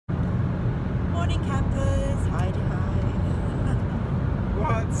Morning campers, hi.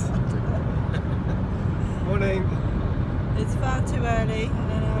 What? Morning. It's far too early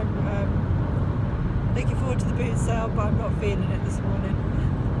and I'm looking forward to the boot sale, but I'm not feeling it this morning.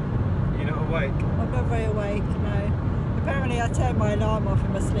 You're not awake? I'm not very awake, no. Apparently I turned my alarm off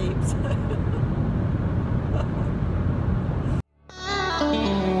in my sleep.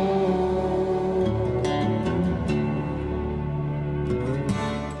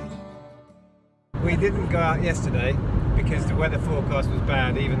 We didn't go out yesterday because the weather forecast was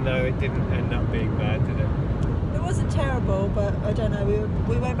bad, even though it didn't end up being bad, did it? It wasn't terrible, but I don't know,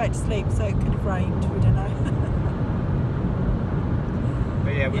 we went back to sleep, so it could have rained, we don't know.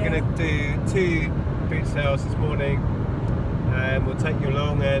 But yeah, we're going to do 2 boot sales this morning, and we'll take you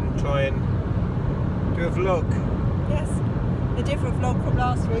along and try and do a vlog. Yes, a different vlog from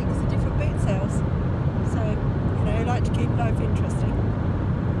last week, it's a different boot sales. So, you know, I like to keep life interesting.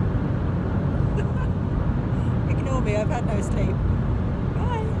 Ignore me, I've had no sleep.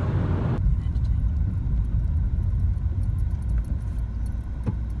 Bye.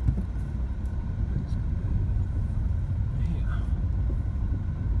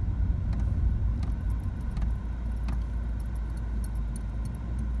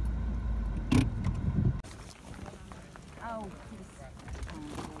 Oh,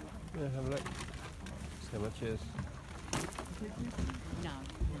 Yeah, have a look. See how much it is. No.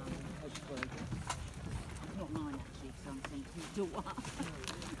 Not mine actually, because I'm thinking his daughter.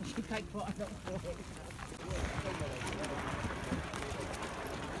 She paid quite a lot for it.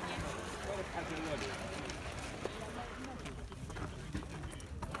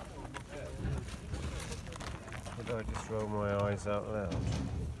 Did I just roll my eyes out loud?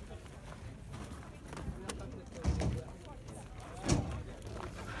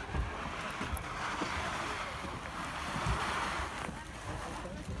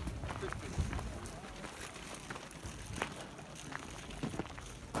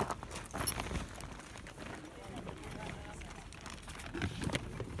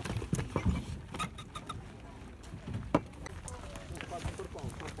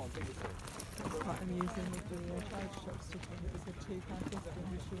 quite amusing with the trade shop sticking. It was a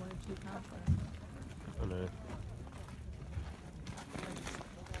 £2.50 and she wanted £2 for it. I know.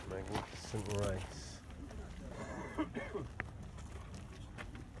 Magnificent race.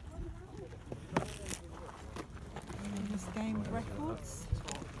 This game of records.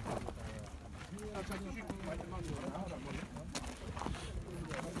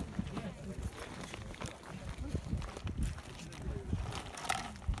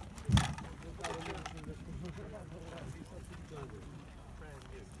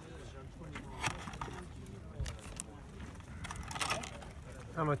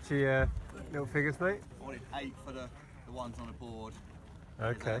 How much are your little figures, mate? I wanted 8 for the ones on the board.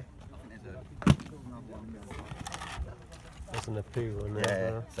 Okay. I think there's another one. That's an appeal one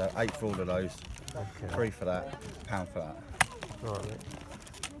there. Yeah, so 8 for all of those. Okay. 3 for that, £1 for that. All right, mate.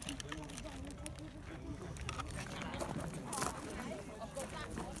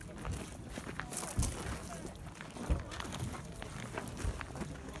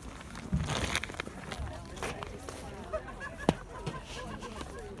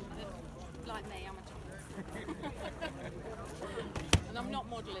 Like me, I'm a chocolate. And I'm not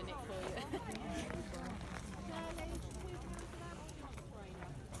modelling it for you.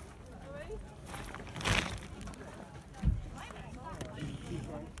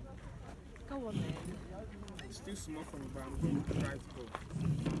 Go on then. It's too small for me, but I'm going to try to go.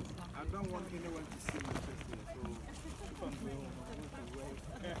 I don't want anyone to see me just so if I'm going home, I'm going to wait.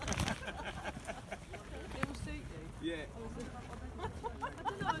 It will suit you. Yeah. I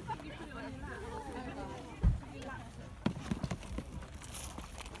don't know, I think you put it on your lap.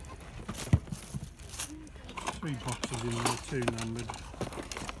 3 boxes in there, 2 numbered.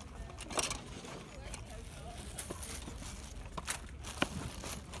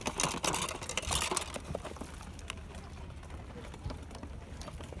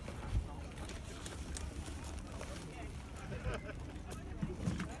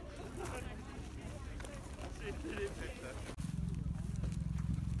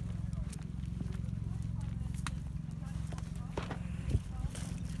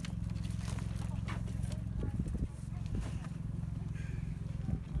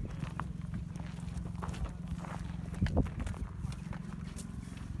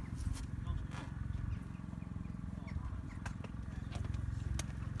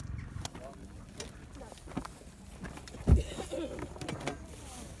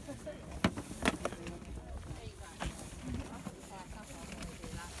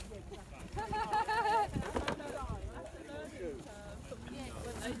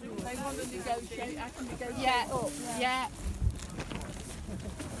 They want to negotiate. I can negotiate. Yeah. Up. Yeah.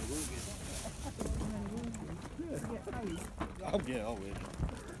 Oh yeah, I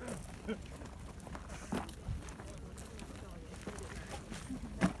will.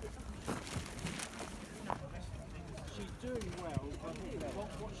 She's doing well. I think what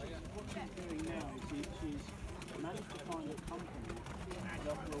she's doing now is she's managed to find a company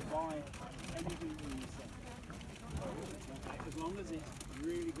that will buy anything in the set. As long as it's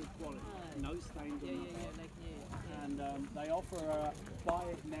really good quality, no stains or nothing. And they offer a buy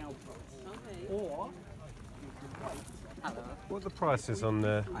it now price. Or What are the prices on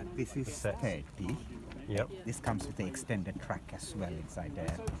the This is sets? 30. Yep. This comes with the extended track as well inside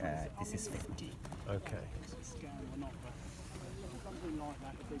there. This is 50. Okay. scan or not, but something like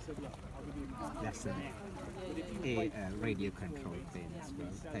that. If they said, look, I'll give you a That's a radio control thing as well.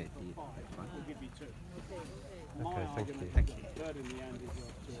 30. we'll give you two. Okay, thank you. Thank you. Third in the end is your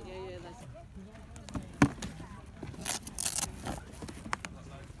two. Yeah, that's.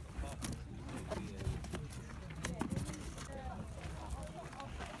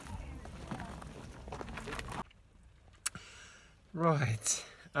 Right.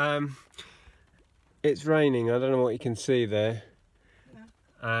 It's raining. I don't know what you can see there.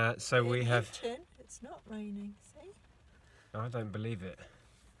 So we have. Hitchin, it's not raining, see? I don't believe it.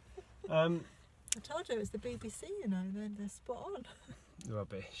 I told you it was the BBC, you know, they're spot on.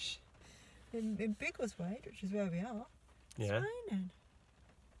 Rubbish. In Biggleswade, which is where we are, it's Yeah. raining.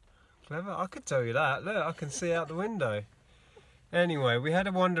 Clever. I could tell you that. Look, I can see out the window. Anyway, we had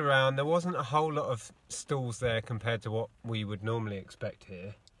a wander around. There wasn't a whole lot of stalls there compared to what we would normally expect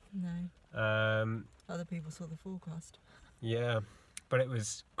here. No, other people saw the forecast. Yeah, but it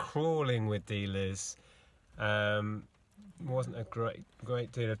was crawling with dealers. Wasn't a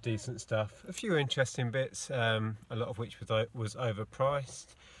great deal of decent stuff. A few interesting bits, a lot of which was overpriced.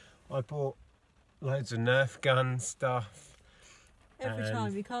 I bought loads of Nerf gun stuff. Every And-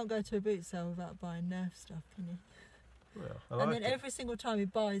 time, you can't go to a boot sale without buying Nerf stuff, can you? Well, I And like then it. every single time he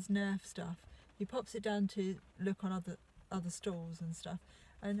buys Nerf stuff, he pops it down to look on other stalls and stuff.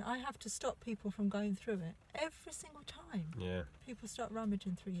 And I have to stop people from going through it every single time. Yeah, People start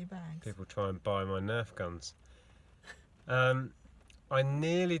rummaging through your bags. people try and buy my Nerf guns. I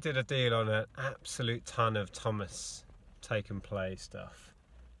nearly did a deal on an absolute ton of Thomas Take and Play stuff.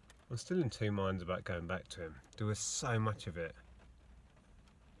 I'm still in two minds about going back to him. There was so much of it.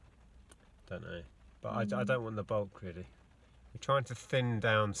 Don't know. But I don't want the bulk really. We're trying to thin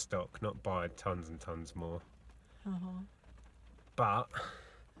down stock, not buy tons and tons more. But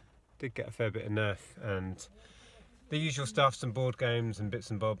did get a fair bit of Nerf and the usual stuff, some board games and bits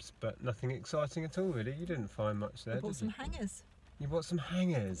and bobs, but nothing exciting at all really. You didn't find much there, I bought did some you? hangers. You bought some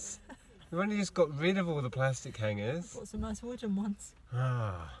hangers. We've only just got rid of all the plastic hangers. Bought some nice wooden ones.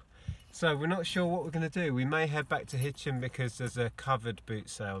 So we're not sure what we're going to do. We may head back to Hitchin because there's a covered boot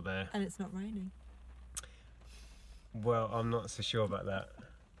sale there. And it's not raining. Well, I'm not so sure about that.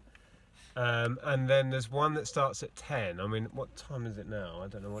 And then there's one that starts at 10. I mean, what time is it now? I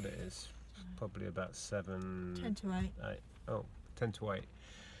don't know what it is. Probably about 7... 10 to 8. 8. Oh, 10 to 8.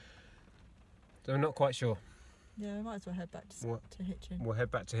 So we're not quite sure. Yeah, we might as well head back to Hitchin. We'll head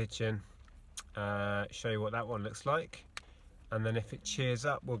back to Hitchin, show you what that one looks like, and then if it cheers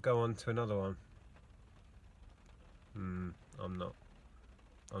up, we'll go on to another one. I'm not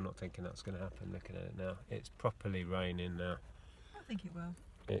thinking that's going to happen. Looking at it now, it's properly raining now. I think it will.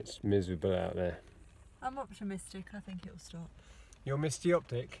 It's miserable out there. I'm optimistic. I think it'll stop. You're Misty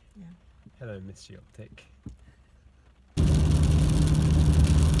Optic. Yeah. Hello, Misty Optic.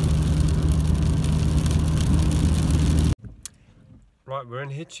 Right, we're in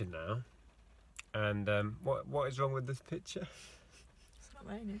Hitchin now, and what is wrong with this picture? It's not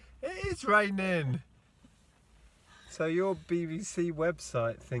raining. It is raining. So your BBC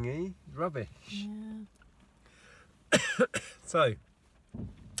website thingy, rubbish. Yeah. So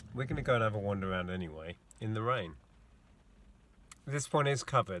we're going to go and have a wander around anyway in the rain. This one is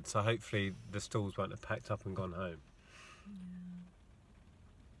covered, so hopefully the stalls won't have packed up and gone home.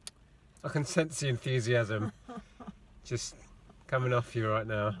 I can sense the enthusiasm just coming off you right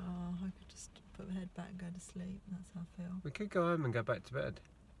now. Oh, I could just put my head back and go to sleep. That's how I feel. We could go home and go back to bed.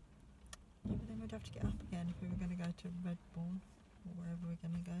 Yeah, but then we'd have to get up again if we were going to go to Redbourne or wherever we're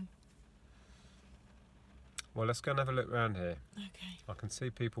going to go. Well, let's go and have a look around here. Okay. I can see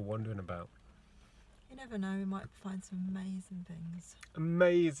people wandering about. You never know, we might find some amazing things.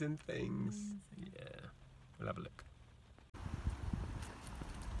 Amazing things. Amazing. Yeah, we'll have a look.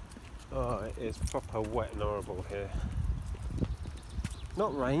 Oh, it is proper wet and horrible here.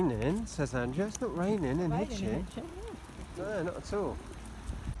 Not raining, says Andrea. It's not raining in Hitchin. No, not at all.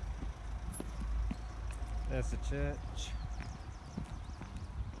 There's the church.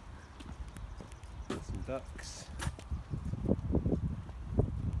 Some ducks.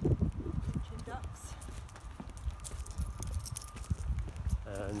 Pigeon ducks.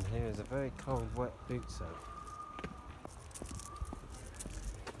 And here is a very cold, wet boot soak.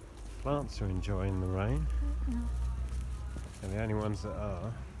 Plants are enjoying the rain. They're the only ones that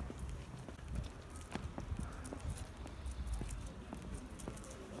are.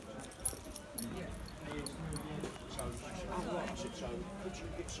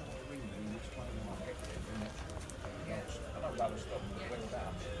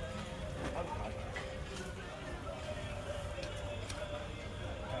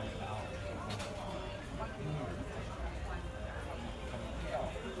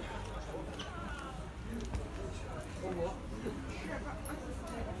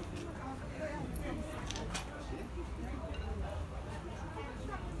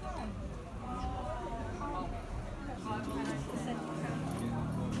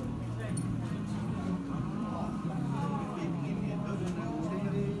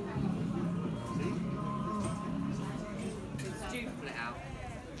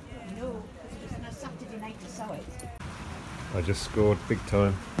 I just scored big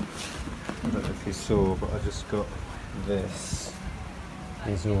time. I don't know if you saw, but I just got this.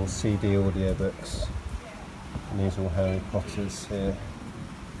 These are all CD audiobooks. And these are all Harry Potters here.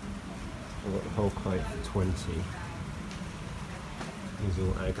 I've got the whole crate for 20. These are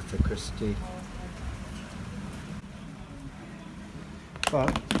all Agatha Christie.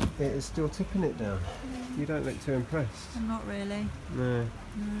 But it is still tipping it down. You don't look too impressed. I'm not really. No. No.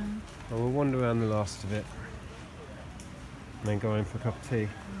 Well, we'll wander around the last of it. And then go in for a cup of tea.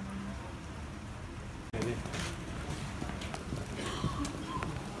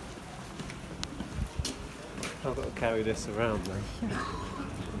 I've got to carry this around though.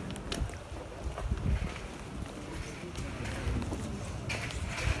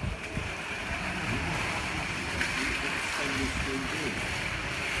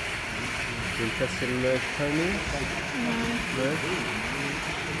 Interested in those ponies? No.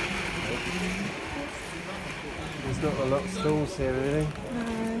 There's not a lot of stalls here really.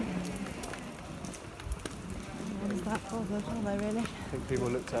 No. One's that bothered, are they really? I think people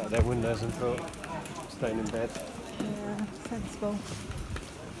looked out their windows and thought, staying in bed. Yeah, sensible.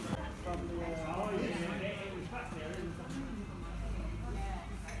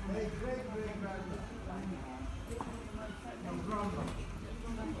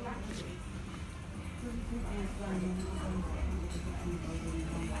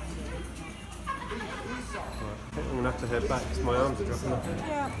 I think I'm going to have to head back because my arms are dropping off.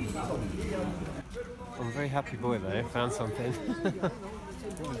 Yeah. I'm a very happy boy though, found something.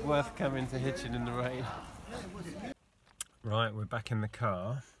 It was worth coming to Hitchin in the rain. Right, we're back in the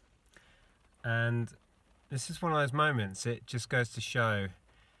car. And this is one of those moments, it just goes to show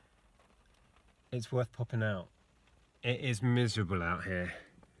it's worth popping out. It is miserable out here.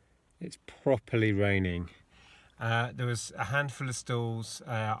 It's properly raining. There was a handful of stalls.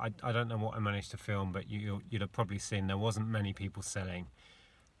 I don't know what I managed to film, but you'd have probably seen there wasn't many people selling.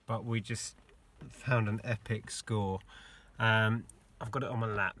 But we just found an epic score. I've got it on my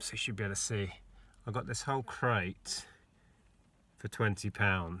lap, so you should be able to see. I got this whole crate for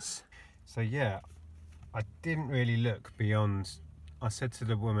 £20. So yeah, I didn't really look beyond. I said to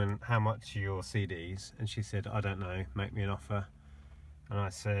the woman, how much are your CDs? And she said, I don't know, make me an offer. And I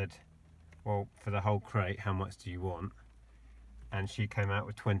said, well, for the whole crate, how much do you want? And she came out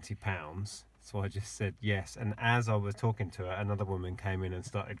with £20. So I just said yes. And as I was talking to her, another woman came in and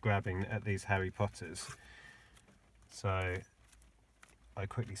started grabbing at these Harry Potters. So I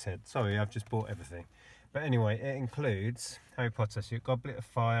quickly said, sorry, I've just bought everything. But anyway, it includes Harry Potter, so you've Goblet of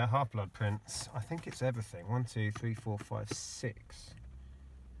Fire, Half-Blood Prince. I think it's everything. 1, 2, 3, 4, 5, 6.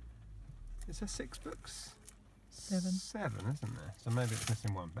 Is there 6 books? 7. 7, isn't there? So maybe it's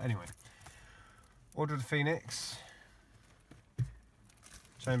missing 1. But anyway, Order of the Phoenix,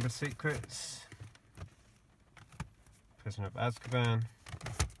 Chamber of Secrets, Prisoner of Azkaban,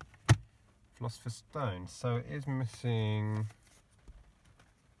 Philosopher's Stone. So it is missing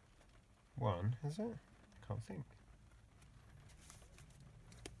 1, is it? Can't think.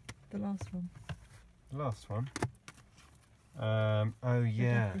 The last one. The last one. Oh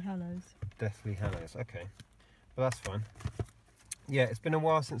yeah. Deathly Hallows. Deathly Hallows. Okay, but that's fine. Yeah, it's been a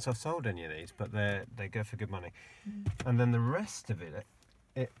while since I've sold any of these, but they go for good money. And then the rest of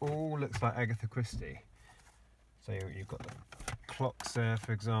it all looks like Agatha Christie. So you've got the clocks there,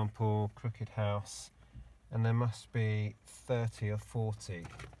 for example, Crooked House, and there must be 30 or 40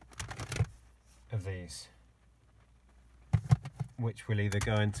 of these. which will either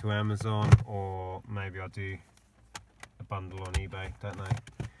go into Amazon or maybe I'll do a bundle on eBay, don't know.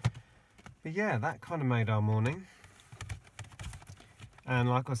 But yeah, that kind of made our morning. And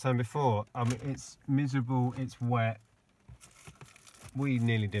like I was saying before, I mean, it's miserable, it's wet. We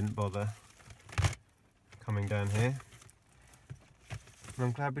nearly didn't bother coming down here. And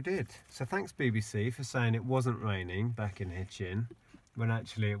I'm glad we did. So thanks BBC for saying it wasn't raining back in Hitchin, when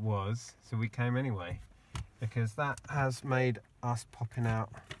actually it was. So we came anyway, because that has made us popping out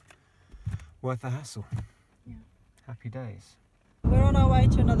worth the hassle. Yeah. Happy days. We're on our way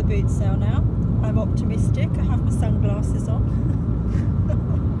to another boot sale now. I'm optimistic. I have my sunglasses on.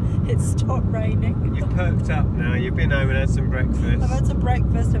 It's stopped raining. You've perked up now. You've been home and had some breakfast. I've had some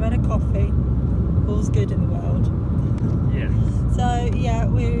breakfast. I've had a coffee. All's good in the world. Yes. So yeah,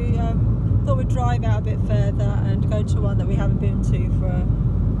 we thought we'd drive out a bit further and go to one that we haven't been to for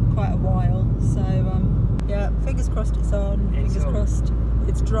quite a while. So yeah, fingers crossed it's on. Fingers crossed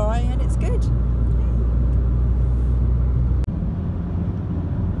it's dry and it's good.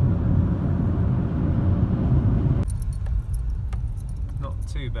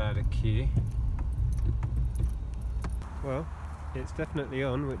 Too bad a queue. Well, it's definitely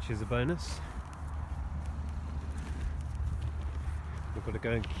on, which is a bonus. We've got to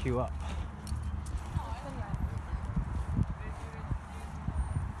go and queue up.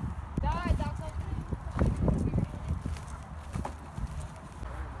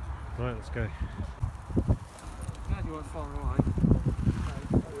 Right, let's go. Glad you weren't far away.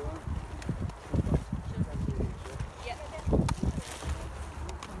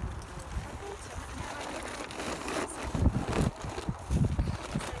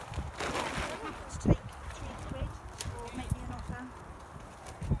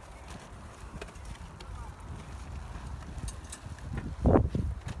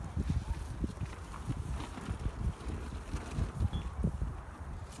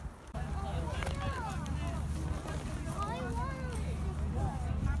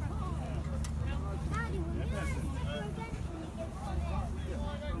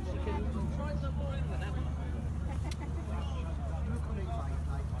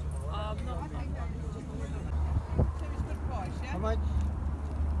 How much?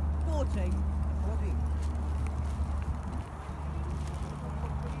 40.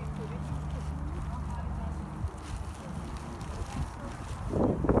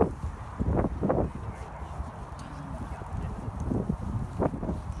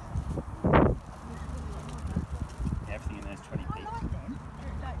 Everything in there is 20p.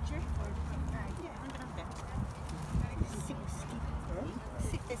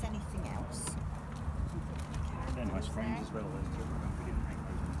 See if there's anything else. They're nice frames as well, those two. We didn't hang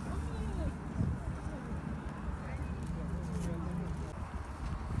those ones down.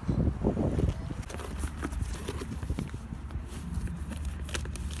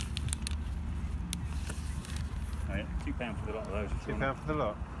 Oh, yeah, £2 for the lot of those. if you want. £2 for the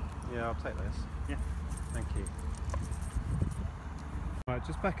lot? Yeah, I'll take this. Yeah. Thank you. Right,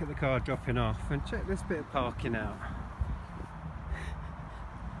 just back at the car dropping off, and check this bit of parking out.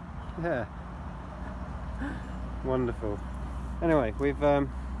 Yeah. Wonderful. Anyway, we've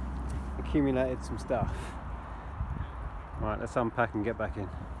accumulated some stuff. Right, let's unpack and get back in.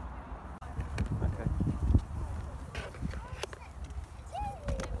 Okay.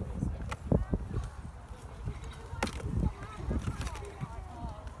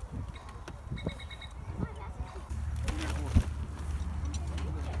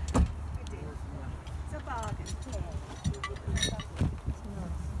 It's a bargain.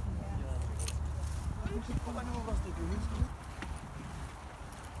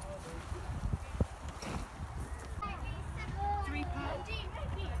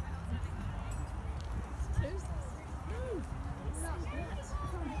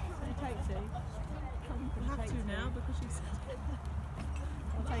 We'll have to now because you said it.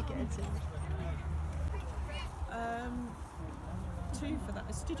 I'll take it at 2. 2 for that.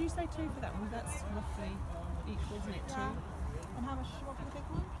 Did you say 2 for that one? That's roughly equal, isn't it? 2. And how much do you want for the big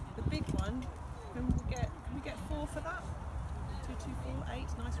one? The big one, can we get 4 for that? 2, 2, 4,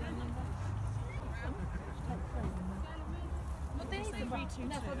 8, nice round number.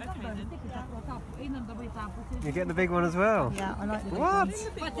 You get the big one as well? Yeah, I like the big What?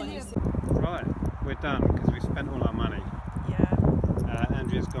 ones. Right, we're done because we spent all our money. Yeah.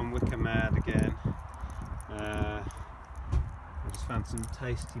 Andrea's gone wicker mad again. I just found some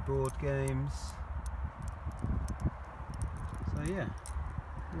tasty board games. So yeah,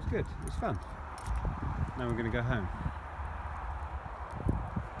 it was good, it was fun. Now we're going to go home.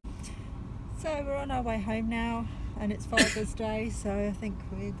 So we're on our way home now, and it's Father's Day, so I think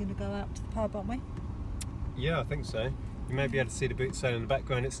we're going to go out to the pub, aren't we? Yeah, I think so. You may be able to see the boot sale in the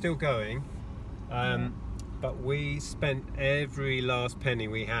background. It's still going, but we spent every last penny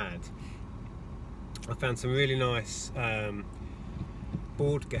we had. I found some really nice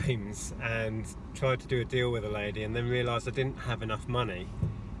board games and tried to do a deal with a lady, and then realised I didn't have enough money.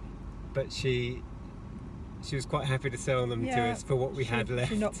 But she was quite happy to sell them to us for what we had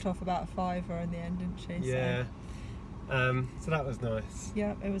left. She knocked off about a £5 in the end, didn't she? Yeah. So that was nice.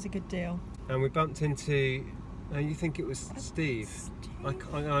 Yeah, it was a good deal. And we bumped into. You think it was Steve? I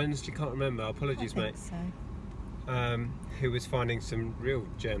honestly can't remember. Apologies, mate. So. Who was finding some real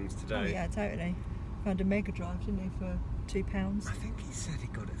gems today? Oh, yeah, totally. Found a Mega Drive, didn't he, for £2? I think he said he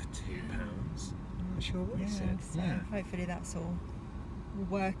got it for £2. I'm not sure what he said. So hopefully that's all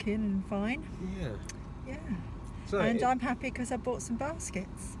working and fine. Yeah. Yeah. So and I'm happy because I bought some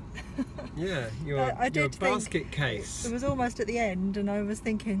baskets. Yeah, your basket case. It was almost at the end, and I was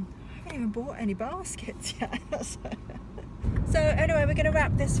thinking, I haven't even bought any baskets yet. So anyway, we're going to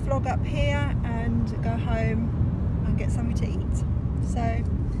wrap this vlog up here and go home and get something to eat. So,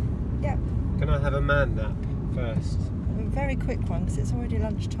 yeah. Can I have a man nap first? A very quick one because it's already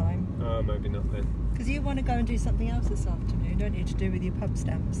lunchtime. Oh, maybe not then. Because you want to go and do something else this afternoon, don't you, to do with your pub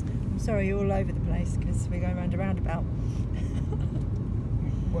stamps? I'm sorry, you're all over the place because we're going round a roundabout.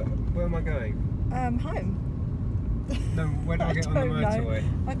 Where am I going? Home. No, where do I get on the motorway?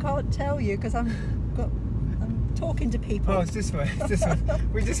 I can't tell you because I'm talking to people. Oh, it's this way. It's this way.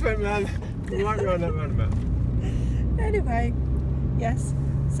 We just went round, right round that roundabout. Anyway, yes.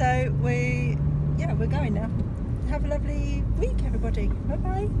 So we're going now. Have a lovely week, everybody.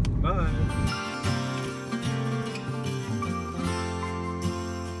 Bye-bye. Bye.